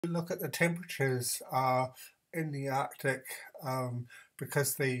Look at the temperatures in the Arctic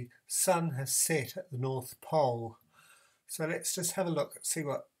because the sun has set at the North Pole. So let's just have a look and see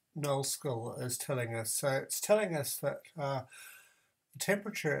what null is telling us. So it's telling us that the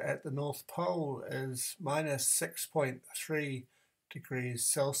temperature at the North Pole is minus 6.3 degrees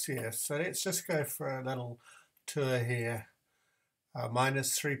Celsius. So let's just go for a little tour here.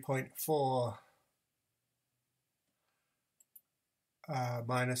 Minus 3.4.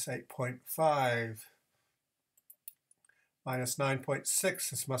 Minus 8.5, minus 9.6,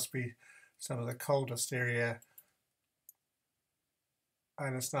 this must be some of the coldest area,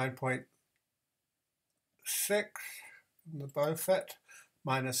 minus 9.6 in the Beaufort,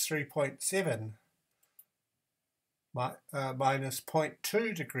 minus 3.7, minus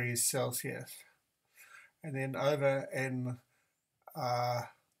 0.2 degrees Celsius. And then over in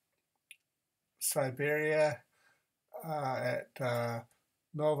Siberia, at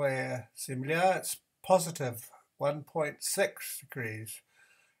Novaya Zemlya, it's positive 1.6 degrees.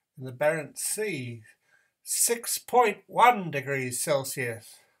 In the Barents Sea, 6.1 degrees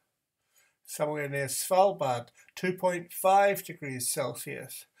Celsius. Somewhere near Svalbard, 2.5 degrees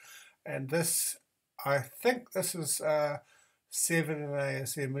Celsius. And this, I think this is Severnaya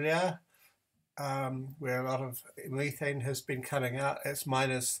Zemlya, where a lot of methane has been coming out. It's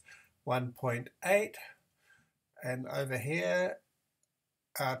minus 1.8. And over here,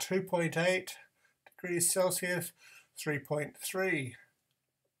 2.8 degrees Celsius, 3.3,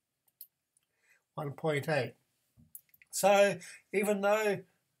 1.8. So even though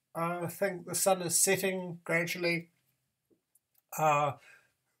I think the sun is setting gradually,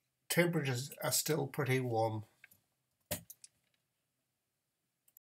 temperatures are still pretty warm.